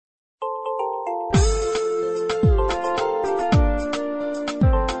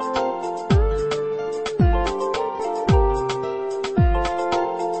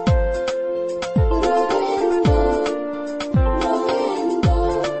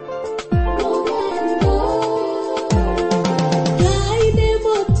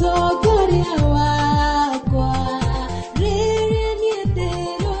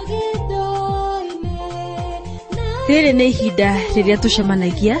rĩrĩ nĩ ihinda rĩrĩa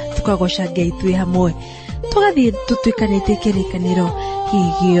tucemanagia tukagoca Ngai twĩ hamwe tugathiĩ tutwikanĩte kĩrĩkanĩro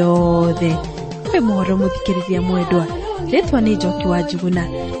gĩothe. Kwĩ mũhoro mũthikĩrĩria mwendwa, rĩtwa nĩ Njoki wa Njuguna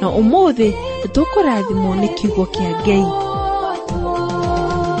na ũmũthĩ tũkũrathimwo nĩ kiugo kĩa Ngai.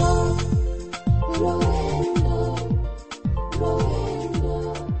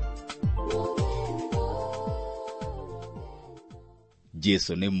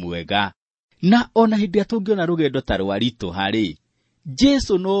 Jesu nĩ mwega, na ona hĩndĩ atũngiona rũgendo ta rwaritũ harĩ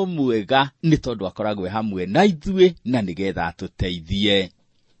Jesu no mwega nĩ tondũ akoragwo hamwe na ithuĩ na nĩgetha atũteithie.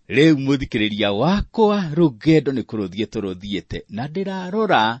 Rĩu mũthikĩrĩria wakwa, rũgendo nĩ kũrũthiĩ tũrũthiĩte, na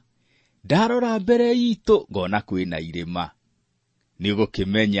ndarora mbere itũ ngona kwĩna irĩma. Nĩ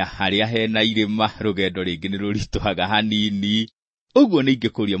gũkĩmenya harĩa hena irĩma rũgendo rĩngĩ nĩ rũritũhaga hanini. Ũguo nĩ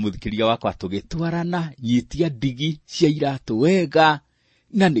ingĩkũria mũthikĩrĩria wakwa tũgĩtwarana, nyitia ndigi cia iratũ wega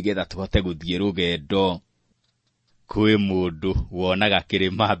na nĩgetha tũhote gũthiĩ rũgendo. Kwĩ mũndũ wonaga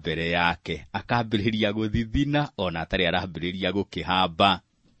kĩrĩma mbere yake akambĩrĩria gũthithina ona atarĩ arambĩrĩria gũkĩhamba.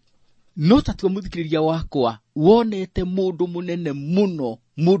 No tatua mũthikĩrĩria wakwa, wonete mũndũ mũnene mũno,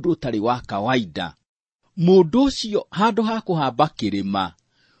 mũndũ ũtarĩ wa kawaida. Mũndũ ũcio handũ ha kũhamba kĩrĩma,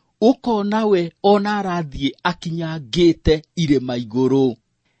 ũkona we ona arathiĩ akinyangĩte irĩma igũrũ.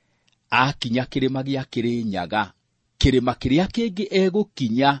 Akinya kĩrĩma gĩa Kĩrĩnyaga, kĩrĩma kĩrĩa kĩngĩ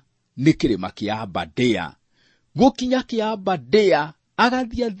egũkinya nĩ kĩrĩma kĩa Aberdare. Gũkinya kĩa Aberdare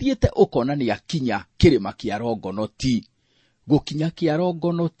agathiĩ athiĩte, ũkona nĩ akinya kĩrĩma kĩa Longonot. Gũkinya kĩa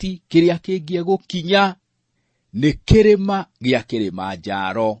Longonot, kĩrĩa kĩngĩ egũkinya nĩ kĩrĩma gĩa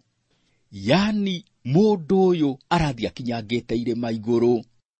Kĩrĩmanjaro. Yani mũndũ ũyũ arathiĩ akinyangĩte irĩma igũrũ,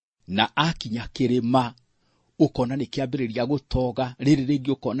 na akinya kĩrĩma ũkona nĩ kĩambĩrĩria gũtoga, rĩrĩ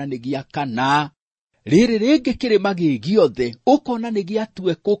rĩngĩ ũkona nĩ gĩa kana, rĩrĩ rĩngĩ kĩrĩma gĩothe ũkona nĩ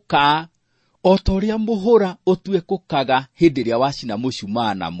gĩatuĩkũka, o ta ũrĩa mũhũra ũtuĩkũkaga hĩndĩ ĩrĩa wacina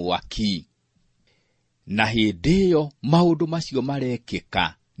mũcumaa na mwaki. Na hĩndĩ ĩyo maũndũ macio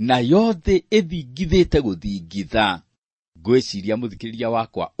marekĩka, na yothe ĩthingithĩte gũthingitha. Ngwĩciria mũthikĩrĩria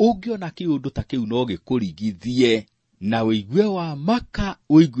wakwa, ũngĩona kĩũndũ ta kĩu no gĩkũrigithie na ũigue wa maka,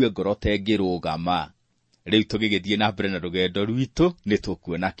 ũigue ngoro ta ĩngĩrũgama. Rĩu tũgĩgĩthiĩ na mbere na rũgendo rwitũ nĩ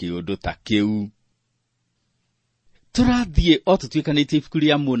tũkuona kĩũndũ ta kĩu. Tũrathiĩ o tũtuĩkanĩtie ibuku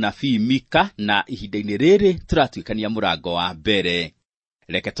rĩa mũnabii Mika, na ihinda-inĩ rĩrĩ tũratuĩkania mũrango wa mbere.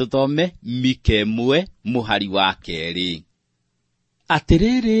 Reke tũthome Mika 1 mũhari wa 2.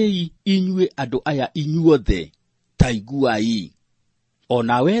 Atĩrĩrĩ inyuĩ andũ aya inyuothe, ta iguai.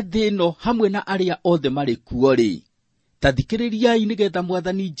 Onawe thĩ ĩno hamwe na arĩa othe marĩ kuo-rĩ, ta thikĩrĩriai nĩgetha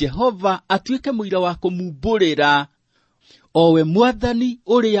Mwathani Jehova atuĩke mũira wa kũmumbũrĩra. Owe Mwathani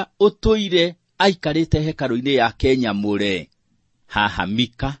ũrĩa ũtũire aikarĩte hekarũ-inĩ yake nyamũre. Haha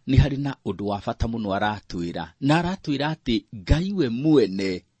Mika nĩ harĩ na ũndũ wa bata mũno aratwĩra, na aratwĩra atĩ Ngai we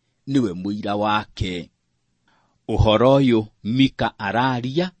mwene nĩwe mũira wake. Ũhoro ũyũ Mika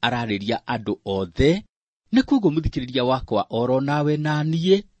ararĩria andũ othe, nĩ kuoguo mũthikĩrĩria wakwa, oro nawe na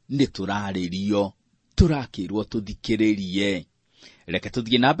niĩ nĩ tũrarĩrio, tũrakĩrwo tũthikĩrĩrie. Reke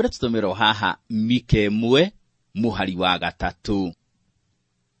tũthiĩ na mbere tũthomero haha Mika 1 mũhari wa 3.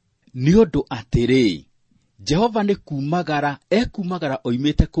 Nĩ ũndũ atĩrĩ, Jehova nĩ kumagara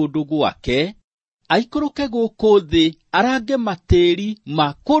oimĩte kũndũ gwake, aikũrũke gũkũ thĩ, arange matĩri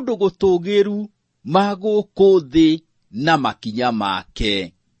ma kũndũ gũtũũgĩru ma gũkũ thĩ na makinya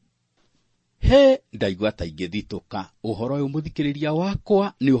make. Ndaigua ta ingĩthitũka. Ũhoro ũyũ mũthikĩrĩria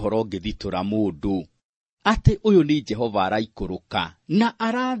wakwa nĩ ũhoro ũngĩthitũra mũndũ, atĩ ũyũ nĩ Jehova araikũrũka na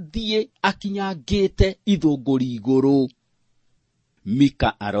arathiĩ akinyangĩte ithũngũri igũrũ.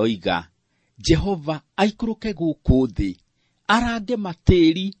 Mika aroiga Jehova aikũrũke gũkũ thĩ, arange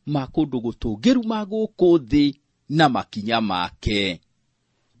matĩri ma kũndũ gũtũũgĩru ma gũkũ thĩ na makinya make.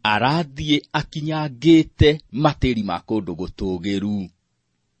 Arathiĩ akinyangĩte matĩri ma kũndũ gũtũũgĩru.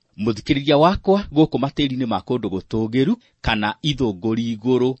 Mũthikĩrĩria wakwa, gũkũ matĩri-inĩ ma kũndũ gũtũũgĩru, kana ithũngũri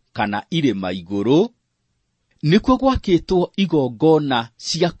igũrũ, kana irĩma igũrũ, nĩkuo gwakĩtwo igongona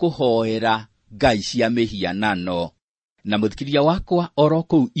cia kũhoera ngai cia mĩhianano. Na mũthikĩrĩria wakwa, oro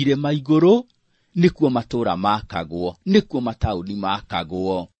kũu irĩma igũrũ nĩkuo matũũra makagwo, nĩkuo mataũni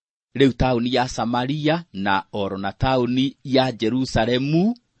makagwo. Rĩu taũni ya Samaria na oro na taũni ya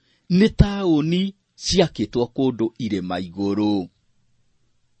Jerusalemu nĩ taũni ciakĩtwo kũndũ irĩma igũrũ.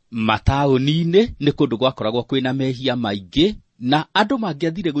 Mataũni-inĩ nĩ kũndũ gwakoragwo kwĩna mehia maingĩ, na andũ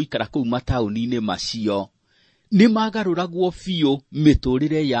mangĩathire gũikara kũu mataũni-inĩ macio, nĩ magarũragwo biũ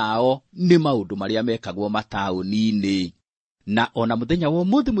mĩtũrĩre yao nĩ maũndũ marĩa mekagwo mataũni-inĩ. Na ona mũthenya wa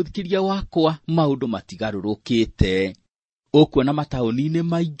ũmũthĩ mũthikĩrĩria wakwa, maũndũ matigarũrũkĩte. Ũkuona mataũni-inĩ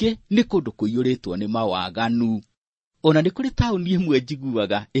maingĩ nĩ kũndũ kũiyũrĩtwo nĩ mawaganu. ona nĩ kũrĩ taũni ĩmwe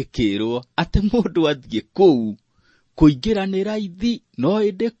njiguaga ĩkĩrwo atĩ mũndũ athiĩ kũu kũingĩra nĩ raithi no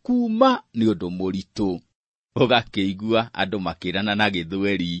ĩndĩ kuma nĩ ũndũ mũritũ. Ũgakĩigua andũ makĩrana na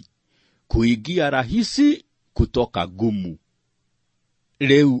Gĩthweri, kuingia rahisi kutoka gumu.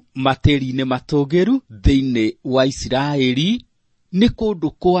 Rĩu matĩri-inĩ matũgĩru thĩinĩ wa Isiraeli nĩ kũndũ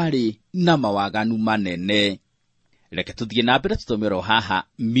kwarĩ na mawaganu manene. Reke tũthiĩ na mbere tũtomero haha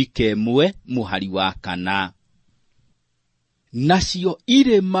Mika 1:4. Nacio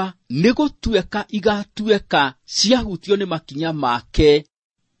irĩma nĩ gũtuĩka igatuĩka ciahutio nĩ makinya make,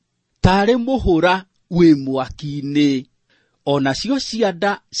 tarĩ mũhũra wĩ mwaki-inĩ, onacio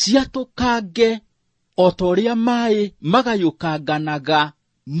cianda ciatũkange o ta ũrĩa maĩ magayũkanganaga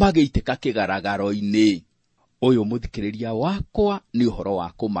magĩitĩka kĩgaragaro-inĩ. Ũyũ mũthikĩrĩria wakwa nĩ ũhoro wa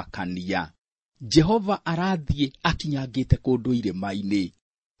kũmakania. Jehova arathiĩ akinyangĩte kũndũ irĩma-inĩ,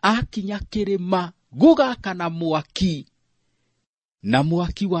 akinya kĩrĩma gũgakana mwaki, na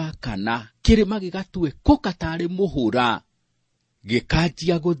mwaki wakana kĩrĩma gĩgatuĩkũka tarĩ mũhũra,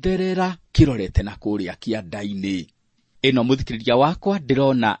 gĩkanjia gũtherera kĩrorete na kũrĩa kĩanda-inĩ. Ĩno mũthikĩrĩria wakwa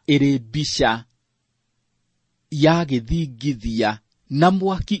ndĩrona ĩrĩ mbica ya gĩthingithia na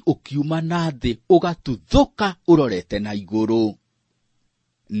mwaki ũkiuma na thĩ ũgatuthũka ũrorete na igũrũ.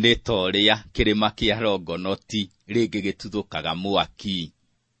 Nĩ torĩa kĩrĩma kĩa Longonoti rĩngĩ gĩtuthũkaga mwaki.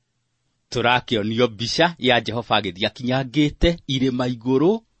 Tũrakĩonio mbica ya Jehova agĩthiĩ akinyangĩte irĩma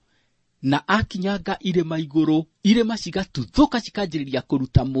igũrũ, na akinyanga irĩma igũrũ, irĩma cigatuthũka cikanjĩrĩria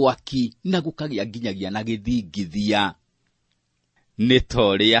kũruta mwaki na gũkagĩa nginyagia na gĩthingithia. Nĩ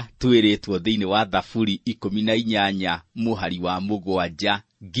torĩa twĩrĩtwo thĩinĩ wa Thaburi 18:7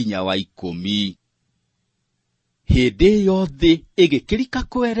 nginya wa 10. Hĩndĩ ĩyo thĩ ĩgĩkĩrika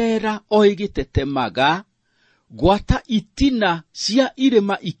kwerera o ĩgĩtetemaga, gwata itina cia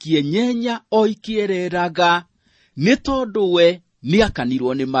irĩma ikĩenyenya o ikĩereraga, nĩ tondũ we nĩ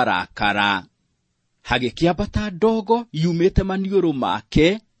akanirwo nĩ marakara. Hagĩkĩambata ndogo yumĩte maniũrũ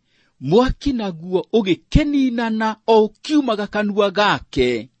make, mwaki naguo ũgĩkĩninana o ũkiumaga kanua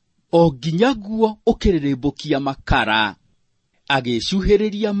gake, o nginya guo ũkĩrĩrĩmbũkia makara.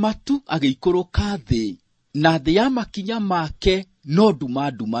 Agĩcuhĩrĩria matu agĩikũrũka thĩ, na thĩ ya makinya make no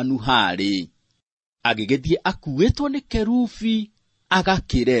nduma ndumanu harĩ. Agĩgĩthiĩ akuĩtwo nĩ kerubi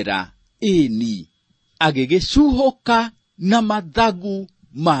agakĩrera, ĩni agĩgĩcuhũka na mathagu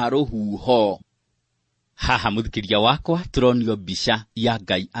ma rũhuho. Haha mũthikĩria wakwa tũronio mbica ya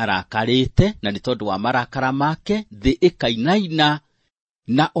Ngai arakarĩte, na nĩ tondũ wa marakara make thĩ ĩkainaina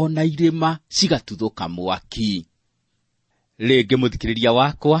na ona irĩma cigatuthũka mwaki. Rĩngĩ mũthikĩrĩria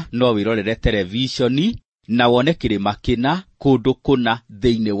wakwa no wĩrorere televishoni na wone kĩrĩma kĩna kũndũ kũna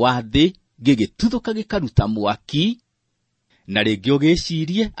thĩinĩ wa thĩ gĩgĩtuthũka gĩkaruta mwaki, na rĩngĩ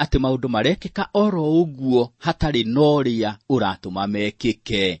ũgĩcirie atĩ maũndũ marekĩka oro ũguo hatarĩ na ũrĩa ũratũma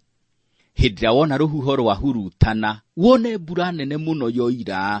mekĩke. Hĩndĩ ĩrĩa wona rũhuho rwahurutana, wone mbura nene mũno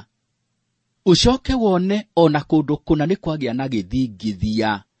yoira, ũcoke wone ona kũndũ kũna nĩ kwagĩa na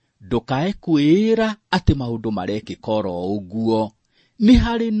gĩthingithia, ndũkae kwĩĩra atĩ maũndũ marekĩka oro ũguo. Nĩ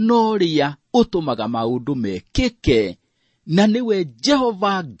harĩ na ũrĩa ũtũmaga maũndũ mekĩke, na nĩwe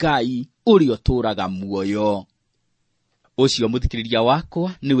Jehova Ngai ũrĩa ũtũũraga muoyo. Ũcio mũthikĩrĩria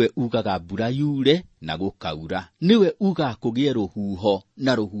wakwa nĩwe ugaga mbura yure na gũkaura, nĩwe ugaga kũgĩe rũhuho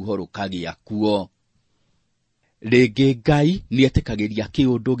na rũhuho rũkagĩa kuo. Rĩngĩ Ngai nĩetĩkagĩria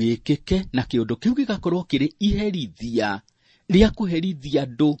kĩũndũ gĩkĩke, na kĩũndũ kĩu gĩgakorwo kĩrĩ iherithia rĩa kũherithia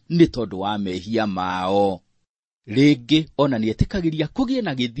andũ nĩ tondũ wa mehia mao. Rĩngĩ ona nĩetĩkagĩria kũgĩe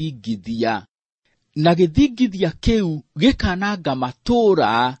na gĩthingithia, na gĩthingithia kĩu gĩkananga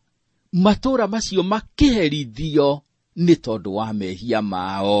matũũra macio makĩherithio nĩ tondũ wa mehia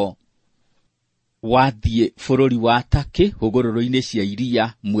mao. Wathiĩ bũrũri wa Takĩ hũgũrũrũ-inĩ cia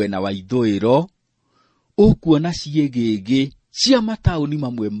iria mwena wa ithũĩro, ũkuona ciĩgĩgĩ cia mataũni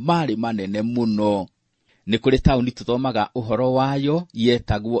mamwe marĩ manene mũno. Nĩ kũrĩ taũni tũthomaga ũhoro wayo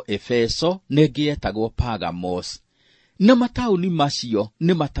yetagwo Efeso na ĩngĩ yetagwo Pagamos, na mataũni macio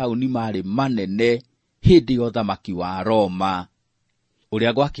nĩ mataũni marĩ manene hĩndĩ ya ũthamaki wa Roma.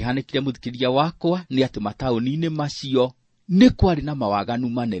 Ũrĩa gwakĩhanĩkire mũthikĩrĩria wakwa nĩ atĩ mataũni-inĩ macio nĩ kwarĩ na mawaganu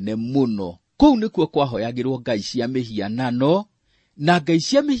manene mũno. Kũu nĩkuo kwahoyagĩrwo ngai cia mĩhianano, na ngai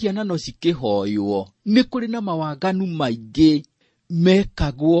cia mĩhianano cikĩhoywo. Nĩ kũrĩ na mawaganu maingĩ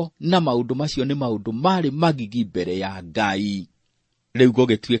mekagwo, na maũndũ macio nĩ maũndũ marĩ magigi mbere ya Ngai. Rĩu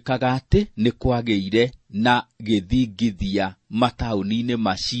gũgĩtuĩkaga atĩ nĩ kwagĩire na gĩthingithia mataũni-inĩ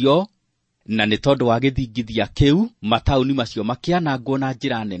macio, na nĩ tondũ wa gĩthingithia kĩu mataũni macio makĩanangwo na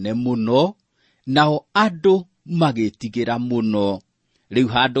njĩra nene mũno, nao andũ magĩtigĩra mũno. Rĩu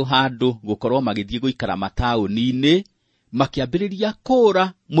handũ gũkorwo magĩthiĩ gũikara mataũni-inĩ, makiambĩrĩria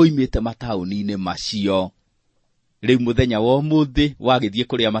kũũra moimĩte mataũni-inĩ macio. Rĩu mũthenya wa ũmũthĩ wagĩthiĩ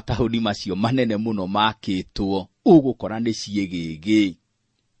kũrĩa mataũni macio manene mũno makĩtwo, ũgũkora nĩ ciĩgĩgĩ.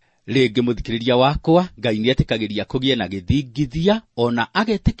 Rĩngĩ mũthikĩrĩria wakwa, Ngai nĩetĩkagĩria kũgĩe na gĩthingithia, ona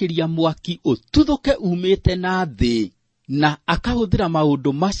agetĩkĩria mwaki ũtuthũke umĩte na thĩ, na akahũthĩra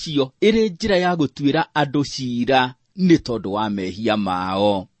maũndũ macio ĩrĩ njĩra ya gũtuĩra andũ ciira nĩ tondũ wa mehia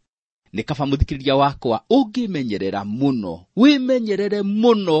mao. Nĩ kaba mũthikĩrĩria wakwa ũngĩmenyerera mũno, wĩmenyerere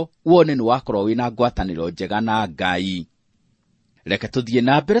mũno, wone nĩ wakorwo wĩna ngwatanĩro njega na Ngai. Reke tũthiĩ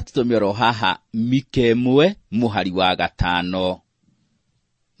na mbere tũthome oro haha Mika 1:5.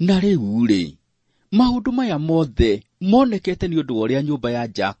 Na rĩu-rĩ, maũndũ maya mothe monekete nĩ ũndũ wa ũrĩa nyũmba ya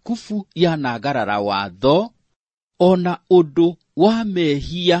Jakubu yanagarara watho, ona ũndũ wa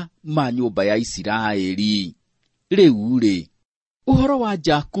mehia ma nyũmba ya Isiraeli. Rĩu-rĩ, ũhoro wa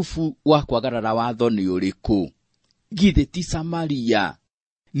Jakubu wa kwagarara watho nĩ ũrĩkũ? Githĩ ti Samaria?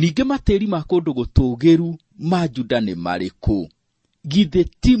 Ningĩ matĩri ma kũndũ gũtũũgĩru ma Juda nĩ marĩkũ? Githĩ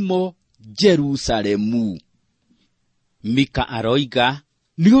timo Jerusalemu? Mika aroiga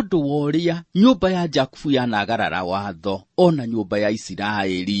nĩ ũndũ wa ũrĩa nyũmba ya Jakubu yanagarara watho, ona nyũmba ya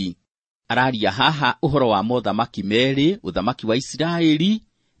Isiraeli. Araria haha ũhoro wa mothamaki merĩ, ũthamaki wa Isiraeli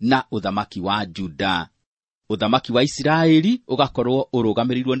na ũthamaki wa Juda. Ũthamaki wa Isiraeli ũgakorwo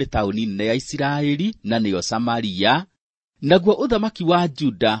ũrũgamĩrĩirwo nĩ taũni nene ya Isiraeli, na nĩyo Samaria. Naguo ũthamaki wa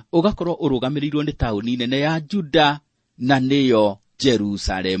Juda ũgakorwo ũrũgamĩrĩirwo nĩ taũni nene ya Juda, na nĩyo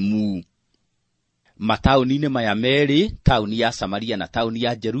Jerusalemu. Mataũni-inĩ maya merĩ, taũni ya Samaria na taũni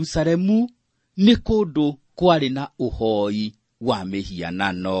ya Jerusalemu, nĩ kũndũ kwarĩ na ũhoi wa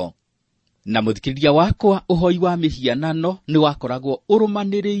mĩhianano. Na mũthikĩrĩria wakwa, ũhoi wa mĩhianano nĩ wakoragwo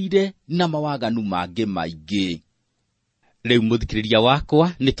ũrũmanĩrĩire na mawaganu mangĩ maingĩ. Rĩu mũthikĩrĩria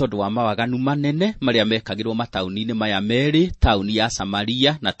wakwa, nĩ tondũ wa mawaganu manene marĩa mekagĩrwo mataũni-inĩ maya merĩ, taũni ya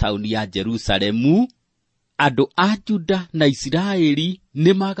Samaria na taũni ya Jerusalemu, andũ a Juda na Isiraeli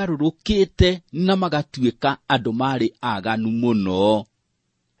nĩ magarũrũkĩte na magatuĩka andũ marĩ aganu mũno.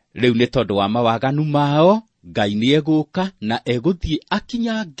 Rĩu nĩ tondũ wa mawaganu mao, Ngai nĩegũka na egũthiĩ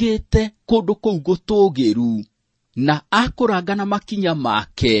akinyangĩte kũndũ kũu gũtũũgĩru, na akũranga na makinya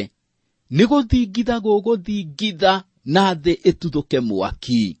make, nĩ gũthingitha gũgũthingitha na thĩ ĩtuthũke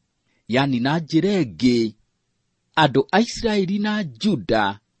mwaki. Yani na njĩra ĩngĩ, andũ a Isiraeli na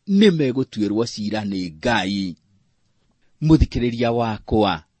Juda nĩ megũtuĩrwo ciira nĩ Ngai. Mũthikĩrĩria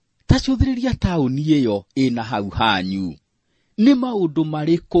wakwa, ta cũthĩrĩria taũni ĩyo ĩna hau hanyu. Nĩ maũndũ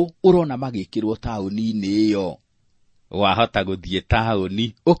marĩkũ ũrona magĩkĩrwo taũni-inĩ ĩyo? Wahota gũthiĩ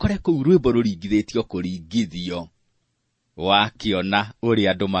taũni ũkore kũu rwĩmbo rũringithĩtio kũringithio, wakĩona ũrĩa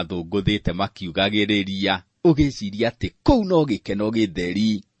andũ mathũngũthĩte makiugagĩrĩria, ũgĩciria atĩ kũu no gĩkeno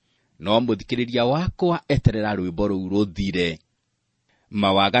gĩtheri. No mũthikĩrĩria wakwa, eterera rwĩmbo rũu rũthire.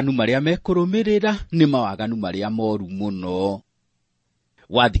 Mawaganu marĩa mekũrũmĩrĩra nĩ mawaganu marĩa moru mũno.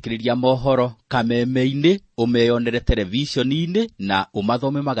 Wathikĩrĩria mohoro kameme-inĩ, ũmeyonere televishoni-inĩ na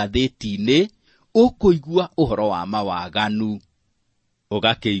ũmathome magathĩti-inĩ, ũkũigua ũhoro wa mawaganu.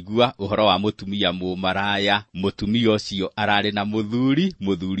 Ũgakĩigua ũhoro wa mũtumia mũmaraya. Mũtumia ũcio ararĩ na mũthuri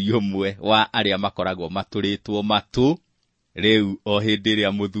ũmwe wa arĩa makoragwo matũrĩtwo matũ. Rĩu o hĩndĩ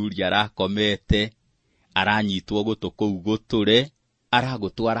ĩrĩa mũthuri arakomete, aranyitwo gũtũ kũu gũtũre,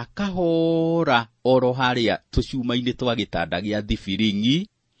 aragũtwara kahora oro harĩa tũcuma-inĩ twa gĩtanda gĩa thibiring'i,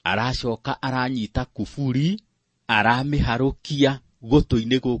 aracoka aranyita kuburi, aramĩharũkia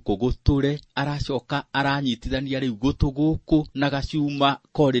gũtũ-inĩ gũkũ gũtũre, aracoka aranyitithania rĩu gũtũ gũkũ na gacuma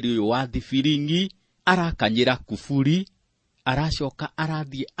korĩrĩ ũyũ wa thibiring'i, arakanyĩra kuburi, aracoka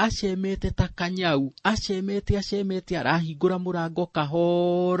arathiĩ acemete ta kanyau, acemete, arahingũra mũrango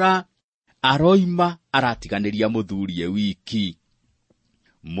kahora, aroima, aratiganĩria mũthuri wiki.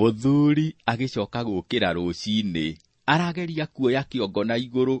 Mũthuri agĩcoka gũkĩra rũcinĩ, arageria kuoya kĩongo na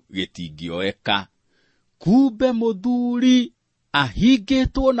igũrũ, gĩtingĩoeka. Kumbe mũthuri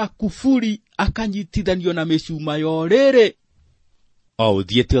ahingĩtwo na kuburi, akanyitithanio na mĩcuma yorĩrĩ. O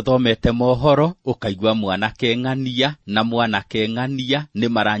ũthiĩte ũthomete mohoro, ũkaigua mwanake ng'ania na mwanake ng'ania nĩ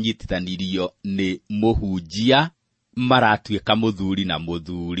maranyitithanirio nĩ mũhunjia, maratuĩka mũthuri na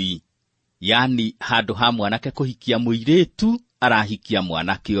mũthuri. Yani handũ ha mwanake kũhikia mũirĩtu, arahikia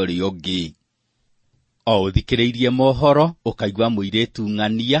mwanake ũrĩa ũngĩ. O ũthikĩrĩirie mohoro, ũkaigua mũirĩtu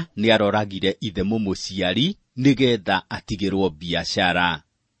ng'ania nĩ aroragire ithe mũmũciari nĩgetha atigĩrwo biacara.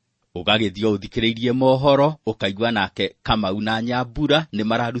 Ũgagĩthiĩ ũthikĩrĩirie mohoro, ũkaigua nake Kamau na Nyambura nĩ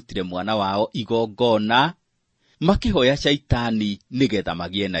mararutire mwana wao igongona, makĩhoya Shaitani nĩgetha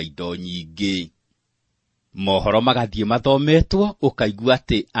magĩe na indo nyingĩ. Mohoro magathiĩ mathometwo, ũkaigua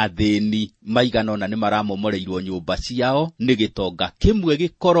atĩ athĩni maigana ũna nĩ maramomoreirwo nyũmba ciao nĩ gĩtonga kĩmwe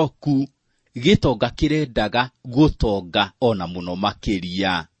gĩkoroku, gĩtonga kĩrendaga gũtonga ona mũno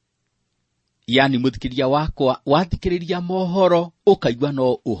makĩria. Yani mũthikĩria wakwa, wathikĩrĩria mohoro ũkaigua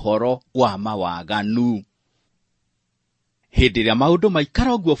no ũhoro wa mawaganu. Hĩndĩ ĩrĩa maũndũ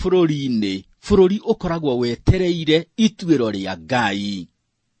maikara ũguo bũrũri-inĩ, bũrũri ũkoragwo wetereire ituĩro rĩa Ngai.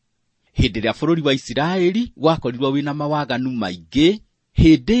 Hĩndĩ ĩrĩa bũrũri wa Isiraeli wakorirwo wĩna mawaganu maingĩ,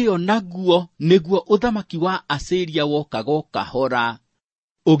 hĩndĩ ĩyo naguo nĩguo ũthamaki wa Asiria wokaga ũkahora.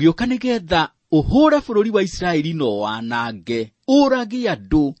 Ũgĩũka nĩgetha ũhũre bũrũri wa Isiraeli no wanange, ũrage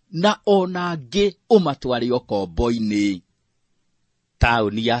andũ na onangĩ ũmatware ũkombo-inĩ.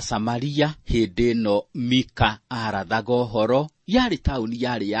 Taũni ya Samaria hĩndĩ ĩno Mika arathaga ũhoro, yarĩ taũni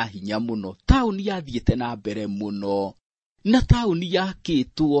yarĩ ya hinya mũno, taũni yathiĩte na mbere mũno, na taũni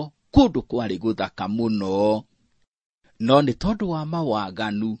yakĩtwo kũndũ kwarĩ gũthaka mũno. No nĩ tondũ wa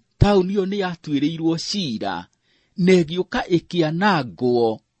mawaganu, taũni ĩyo nĩ yatuĩrĩirwo cira, na ĩgĩũka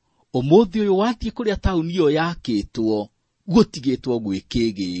ĩkĩanangwo. Ũmũthĩ ũyũ wathiĩ kũrĩa taũni ĩyo yakĩtwo, gũtigĩtwo gwĩ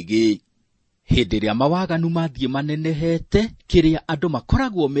kĩgĩgĩ. Hĩndĩ ĩrĩa mawaganu mathiĩ manenehete, kĩrĩa andũ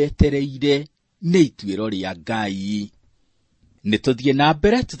makoragwo metereire nĩ ituĩro rĩa Ngai. Nĩtũthiĩ na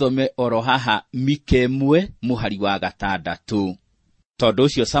mbere tũthome oro haha Mika 1 mũhari wa 6. Tondũ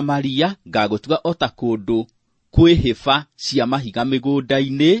ũcio Samaria ngagũtuga o ta kũndũ kwĩhĩba cia mahiga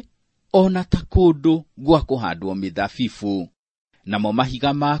mĩgũnda-inĩ, ona ta kũndũ gwa kũhandwo mĩthabibũ. Namo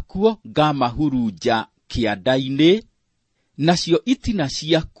mahiga makuo ngamahurunja kĩanda-inĩ, nacio itina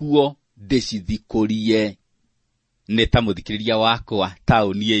ciakuo ndĩcithikũrie. Nĩ ta mũthikĩrĩria wakwa,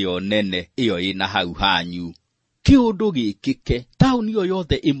 taũni ĩyo nene ĩyo ĩna hau hanyu, kĩũndũ gĩkĩke, taũni ĩyo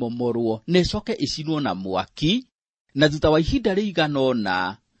yothe ĩmomorwo na ĩcoke ĩcinwo na mwaki, na thutha wa ihinda rĩigana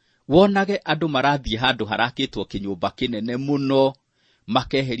ũna wonage andũ marathiĩ handũ harakĩtwo kĩnyũmba kĩnene mũno,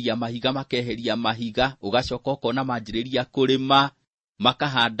 makeheria mahiga, ũgacoka ũkona manjĩrĩria kũrĩma,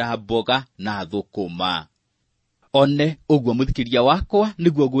 makahanda mboga na thũkũma. One ũguo mũthikĩria wakwa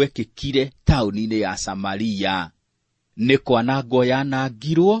nĩguo gwekĩkire taũni-inĩ ya Samaria. Nĩ kwanangwo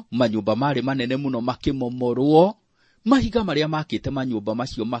yanangirwo, manyũmba marĩ manene mũno makĩmomorwo, mahiga marĩa makĩte manyũmba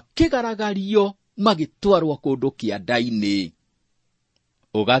macio makĩgaragario, magĩtwarwo kũndũ kĩanda-inĩ.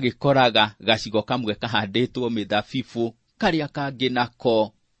 Ũgagĩkoraga gacigo kamwe kahandĩtwo mĩthabibũ, karĩa kangĩ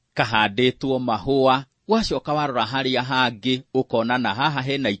nako kahandĩtwo mahũa, wacoka warora harĩa hangĩ ũkona na haha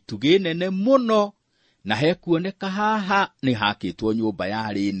hena itugĩ nene mũno, na hekuoneka haha nĩ hakĩtwo nyũmba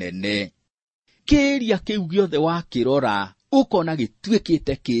yarĩ nene. Kĩria kĩu gĩothe wakĩrora ũkona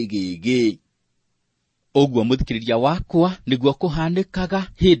gĩtuĩkĩte kĩgĩgĩ. Ũguo mũthikĩrĩria wakwa nĩguo kũhanĩkaga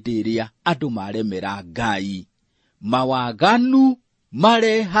hĩndĩ ĩrĩa andũ maremera Ngai. Mawaganu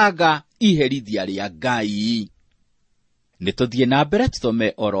marehaga iherithia rĩa Ngai. Nĩtũthiĩ na mbere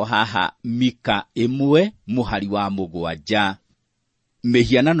tũthome oro haha Mika 1 mũhari wa 7.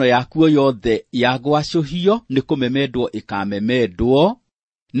 Mĩhianano yakuo yothe ya gwacũhio nĩ kũmemendwo ĩkamemendwo,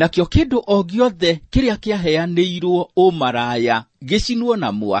 nakĩo kĩndũ o gĩothe kĩrĩa kĩaheanĩirwo ũmaraya gĩcinwo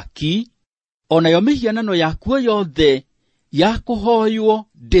na mwaki, onayo mĩhianano yakuo yothe ya kũhoywo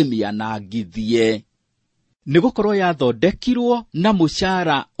ndĩmĩanangithie. Nĩgũkorwo yathondekirwo na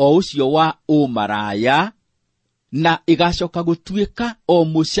mũcara o ũcio wa ũmaraya, na ĩgacoka gũtuĩka o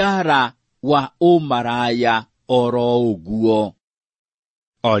mũcara wa ũmaraya oro ũguo.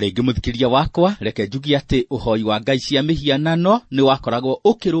 O rĩngĩ mũthikĩria wakwa, reke njugie atĩ ũhoi wa ngai cia mĩhianano nĩ wakoragwo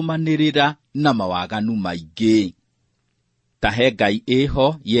ũkĩrũmanĩrĩra na mawaganu maingĩ. Ta he ngai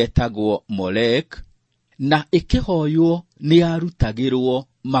ĩho yetagwo Molek, na ĩkĩhoywo nĩ yarutagĩrwo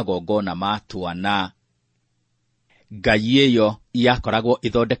magongona ma twana. Ngai ĩyo yakoragwo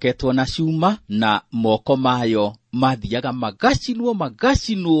ĩthondeketwo na cuma, na moko mayo mathiaga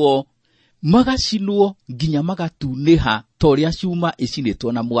magacinwo nginya magatunĩha torĩa cuma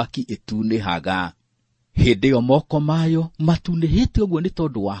ĩcinĩtwo na mwaki ĩtunĩhaga. Hĩndĩ ĩyo moko mayo matunĩhĩte ũguo nĩ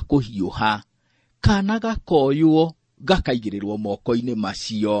tondũ wa kũhiũha, kana gakoywo gakaigĩrĩrwo moko-inĩ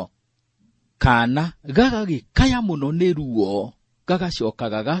macio. Kana gagagĩkaya mũno nĩ ruo, gagacoka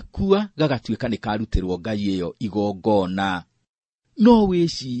gagakua, gagatuĩka nĩ karutĩrwo ngai ĩyo igongona. No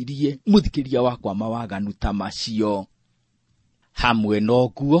wĩcirie mũthikĩria wakwa, mawaganu ta macio. Hamwe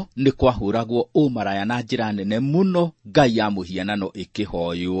noguo nĩ kwahũragwo ũmaraya na njĩra nene mũno, ngai ya mũhianano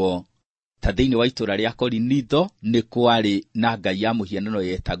ĩkĩhoywo. Ta thĩinĩ wa itũra rĩa Korinitho nĩ kwarĩ na ngai ya mũhianano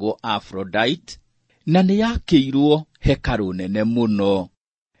yetagwo Aphrodite, na nĩ yakĩirwo hekarũ nene mũno.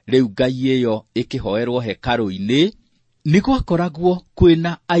 Rĩu ngai ĩyo ĩkĩhoerwo hekarũ-inĩ, nĩ gwakoragwo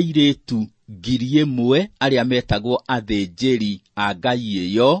kwĩna airĩtu 1,000 arĩa metagwo athĩnjĩri a ngai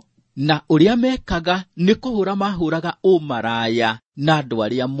ĩyo, na ũrĩa mekaga nĩ kũhũra mahũraga ũmaraya na andũ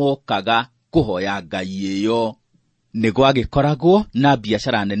arĩa mokaga kũhoya ngai ĩyo. Nĩ gwagĩkoragwo na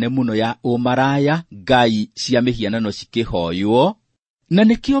biacara nene mũno ya ũmaraya, ngai cia mĩhianano cikĩhoywo, na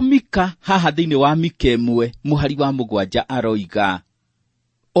nĩkĩo Mika haha thĩinĩ wa Mika 1 mũhari wa 7 aroiga,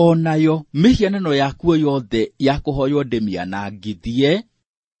 onayo mĩhianano yakuo yothe ya kũhoywo ndĩmĩanangithie,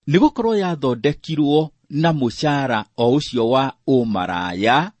 nĩgũkorwo yathondekirwo na mũcara o ũcio wa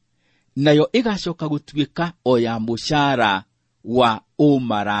ũmaraya, nayo ĩgacoka gũtuĩka o ya mũcara wa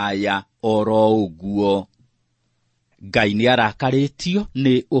ũmaraya oro ũguo. Ngai nĩ arakarĩtio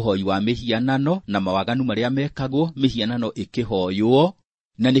nĩ ũhoi wa mĩhianano na mawaganu marĩa mekagwo mĩhianano ĩkĩhoywo,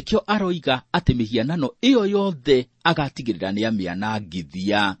 na nĩkĩo aroiga atĩ mĩhianano ĩyo yothe agatigĩrĩra nĩ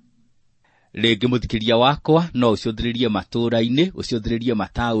amĩanangithia. Rĩngĩ mũthikĩria wakwa no ũcũthĩrĩrie matũũra-inĩ, ũcũthĩrĩrie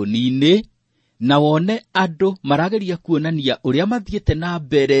mataũni-inĩ, na wone andũ marageria kuonania ũrĩa mathiĩte na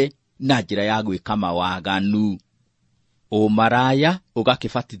mbere na njĩra ya gwĩka mawaganu. Ũmaraya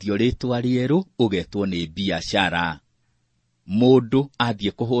ũgakĩbatithio rĩtwa rĩerũ, ũgetwo nĩ biacara. Mũndũ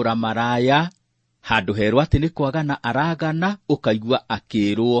athiĩ kũhũra maraya, handũ herwo atĩ nĩ kwagana aragana, ũkaigua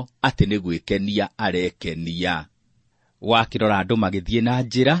akĩrwo atĩ nĩ gwĩkenia arekenia. Wakĩrora andũ magĩthiĩ na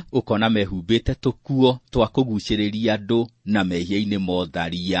njĩra, ũkona mehumbĩte tũkuo twa kũgucĩrĩria andũ na mehia-inĩ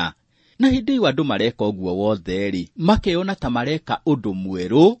motharia. Na hĩndĩ ĩyo andũ mareka ũguo wothe-rĩ, makeyona ta mareka ũndũ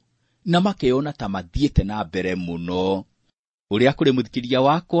mwerũ, na makeyona ta mathiĩte na mbere mũno. Ũrĩa kũrĩ mũthikĩria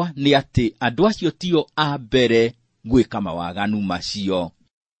wakwa nĩ atĩ andũ acio tio a mbere gwĩka mawaganu macio.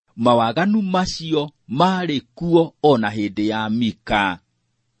 Mawaganu macio marĩ kuo ona hĩndĩ ya Mika.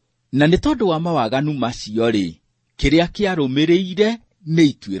 Na nĩ tondũ wa mawaganu macio-rĩ, kĩrĩa kĩarũmĩrĩire nĩ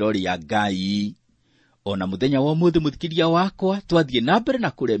ituĩro rĩa Ngai. Ona mũthenya wa ũmũthĩ mũthikĩria wakwa, twathiĩ na mbere na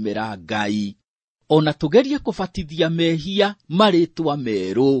kũremera Ngai, ona tũgerie kũbatithia mehia marĩtwa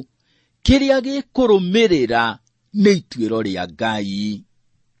merũ, kĩrĩa gĩkũrũmĩrĩra nĩ ituĩro rĩa Ngai.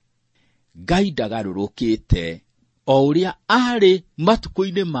 Ngai ndagarũrũkĩte. O ũrĩa arĩ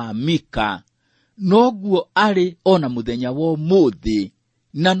matukũ-inĩ ma Mika, noguo arĩ ona mũthenya wa ũmũthĩ,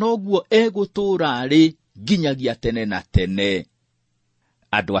 na noguo egũtũũra arĩ nginyagia tene na tene.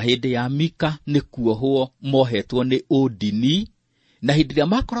 Andũ a hĩndĩ ya Mika nĩ kuohwo mohetwo nĩ ũndini, na hĩndĩ ĩrĩa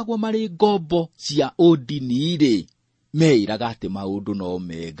makoragwo marĩ ngombo cia ũndini-rĩ, meĩraga atĩ maũndũ no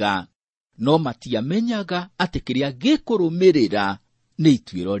mega, no matiamenyaga atĩ kĩrĩa gĩkũrũmĩrĩra nĩ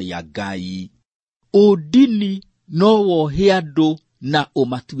ituĩro rĩa Ngai. Ũndini no wohe andũ na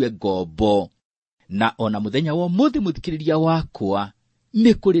ũmatue ngombo. Na ona mũthenya wa ũmũthĩ mũthikĩrĩria wakwa,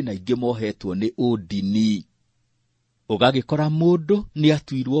 nĩ kũrĩ na ingĩ mohetwo nĩ ũndini. Ũgagĩkora mũndũ nĩ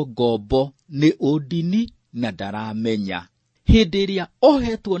atuirwo ngombo nĩ ũndini na ndaramenya. Hĩndĩ ĩrĩa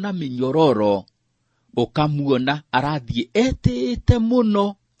ohetwo na mĩnyororo, ũkamuona arathiĩ etĩĩte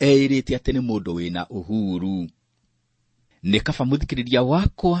mũno, eĩrĩte atĩ nĩ mũndũ wĩna ũhuru. Nĩ kaba mũthikĩrĩria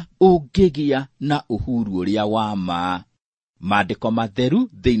wakwa ũngĩgĩa na ũhuru ũrĩa wa ma. Maandĩko matheru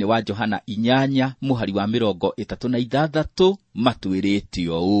thĩinĩ wa Johana 8 mũhari wa 36 matwĩrĩte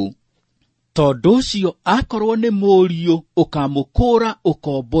ũũ: tondũ ũcio akorwo nĩ mũriũ ũkamũkũra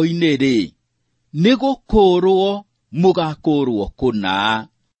ũkombo-inĩ-rĩ, nĩ gũkũrwo mũgakũrwo kũna.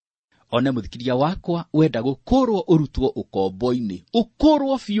 One mũthikĩria wakwa, wenda gũkũrwo ũrutwo ũkombo-inĩ,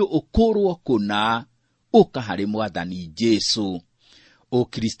 ũkũrwo biũ, ũkũrwo kũna, ũka harĩ Mwathani Jesũ.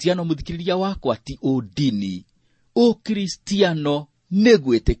 Ũkristiano mũthikĩrĩria wakwa ti ũndini. Ũkristiano nĩ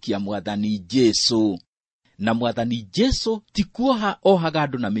gwĩtĩkia Mwathani Jesũ. Na Mwathani Jesũ ti kuoha ohaga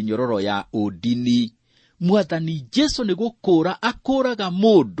andũ na mĩnyororo ya ũndini. Mwathani Jesũ nĩ gũkũra akũraga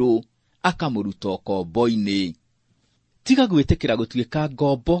mũndũ, akamũruta ũkombo-inĩ. Tiga gwĩtĩkĩra gũtuĩka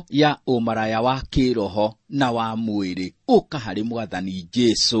ngombo ya ũmaraya wa kĩroho na wa mwĩrĩ, ũka harĩ Mwathani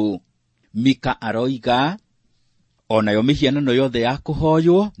Jesũ. Mika aroiga, onayo mĩhianano yothe ya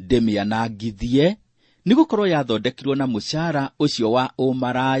kũhoywo ndĩmĩanangithie, nĩgũkorwo yathondekirwo na mũcara ũcio wa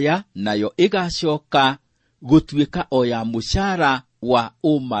ũmaraya, nayo ĩgacoka gũtuĩka o ya mũcara wa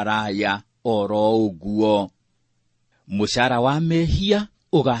ũmaraya oro ũguo. Mũcara wa mehia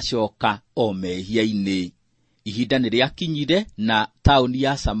ũgacoka o mehia-inĩ. Ihinda nĩ rĩakinyire na taũni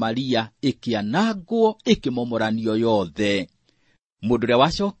ya Samaria ĩkĩanangwo, ĩkĩmomoranio yothe. Mũndũ ũrĩa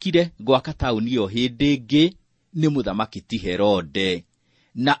wacokire gwaka taũni ĩyo hĩndĩ ĩngĩ nĩ mũthamaki ti Herode,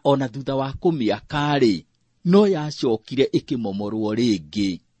 na ona thutha wa kũmĩaka-rĩ, no yacokire ĩkĩmomorwo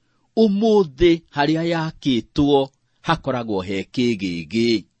rĩngĩ. Ũmũthĩ harĩa yakĩtwo hakoragwo he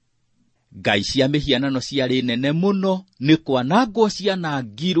kĩgĩgĩ. Ngai cia mĩhianano ciarĩ nene mũno, nĩ kwanangwo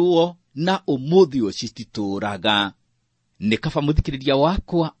cianangirwo, na ũmũthĩ ũcio cititũũraga. Nĩ kaba mũthikĩrĩria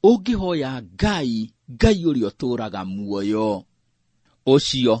wakwa ũngĩhoya Ngai, Ngai ũrĩa ũtũũraga muoyo.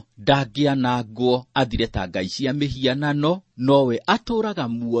 Ucio ndangĩanangwo athire ta ngai cia mĩhianano, nowe atũraga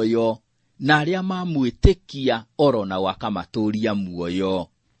muoyo, na arĩa mamwĩtĩkia orona wakamatũria muoyo.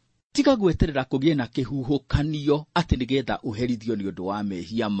 Tiga gweterera kũgĩe na kĩhuhũkanio atĩ nĩgetha ũherithio nĩ ũndũ wa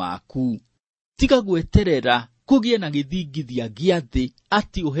mehia maku. Tiga gweterera kũgĩe na gĩthingithia gĩa thĩ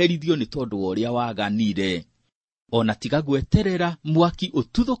atĩ ũherithio nĩ tondũ wa ũrĩa waganire. Ona tiga gweterera mwaki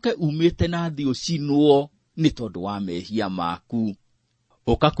ũtuthũke umĩte na thĩ ũcinwo nĩ tondũ wa mehia maku.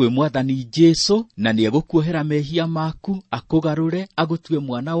 Ũka kwĩ Mwathani Jesũ na nĩegũkuohera mehia maku, akũgarũre agũtue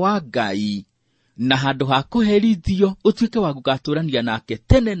mwana wa Ngai, na handũ ha kũherithio ũtuĩke wa gũgatũrania nake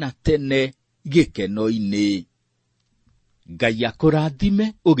tene na tene gĩkeno-inĩ. Ngai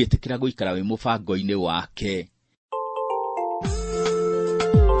akũrathime ũgĩtĩkĩra gũikara wĩ mũbango-inĩ wake.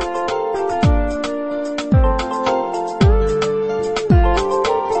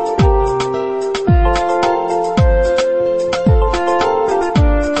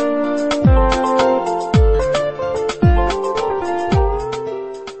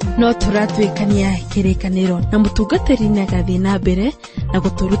 No turatuĩkania kĩrĩkanĩro na mũtungatĩri nĩagathiĩ na mbere na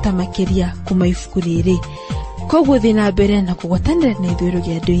gũtũruta makĩria kuma ibuku rĩrĩ. Koguo thiĩ na mbere na kũgwatanĩra na ithuĩ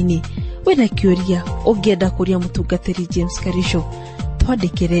rũgendo-inĩ. Wĩna kĩũria ũngĩenda kũria mũtungatĩri James Karisho,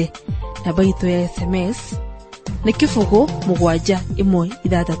 twandĩkĩre. Namba itũ ya SMS nĩ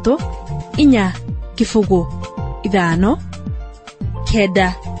 716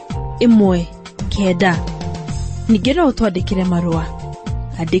 459 Ningĩ no twandĩkĩre marũa.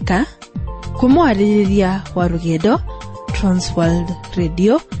 Andika kũmwarĩrĩria wa rũgendo Transworld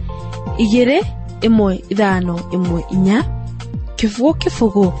Radio 21514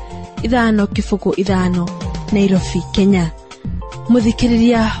 505 Nairobi, Kenya.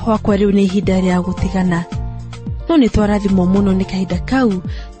 Mũthikĩrĩria wakwa, rĩu nĩ ihinda rĩa gũtigana, no nĩ twarathimwo mũno nĩ kahinda kau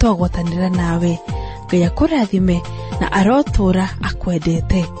twagwatanĩra nawe. Ngai akũrathime na arotũra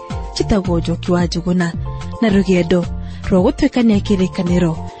akwendete. Njĩtagwo Njoki wa Njũgũna, na rũgendo rwa gũtuĩkania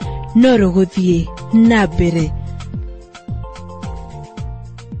kĩrĩkanĩro no rũgũthiĩ na mbere.